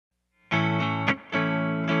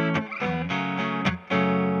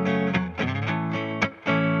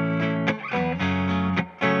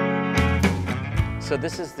So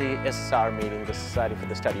this is the SSR meeting, the Society for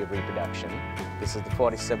the Study of Reproduction. This is the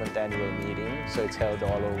 47th annual meeting, so it's held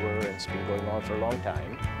all over and it's been going on for a long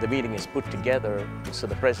time. The meeting is put together, so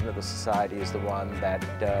the president of the society is the one that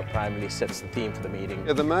primarily sets the theme for the meeting.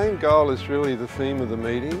 Yeah, the main goal is really the theme of the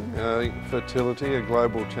meeting, fertility, a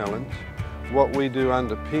global challenge. What we do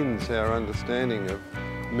underpins our understanding of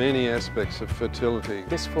many aspects of fertility.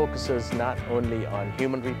 This focuses not only on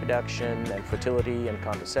human reproduction and fertility and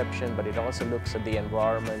contraception, but it also looks at the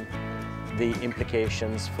environment, the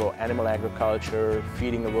implications for animal agriculture,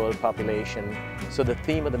 feeding the world population. So the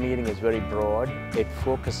theme of the meeting is very broad. It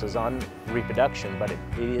focuses on reproduction, but it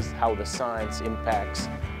is how the science impacts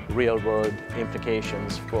real-world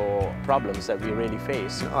implications for problems that we really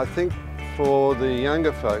face. I think for the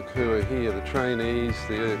younger folk who are here, the trainees,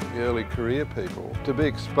 the early career people, to be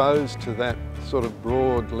exposed to that sort of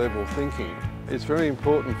broad level thinking is very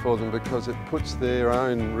important for them because it puts their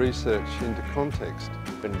own research into context.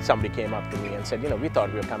 And somebody came up to me and said, we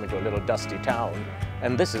thought we were coming to a little dusty town,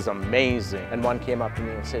 and this is amazing. And one came up to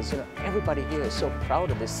me and says, everybody here is so proud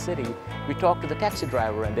of this city. We talked to the taxi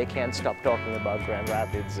driver and they can't stop talking about Grand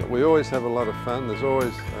Rapids. We always have a lot of fun. There's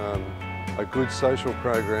always a good social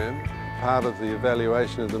program. Part of the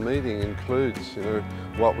evaluation of the meeting includes,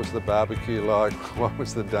 what was the barbecue like, what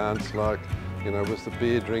was the dance like, was the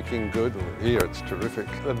beer drinking good? Here it's terrific.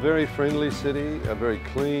 A very friendly city, a very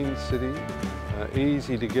clean city,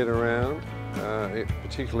 easy to get around,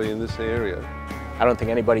 particularly in this area. I don't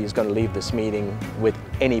think anybody is going to leave this meeting with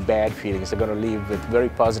any bad feelings. They're going to leave with very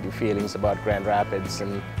positive feelings about Grand Rapids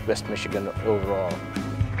and West Michigan overall.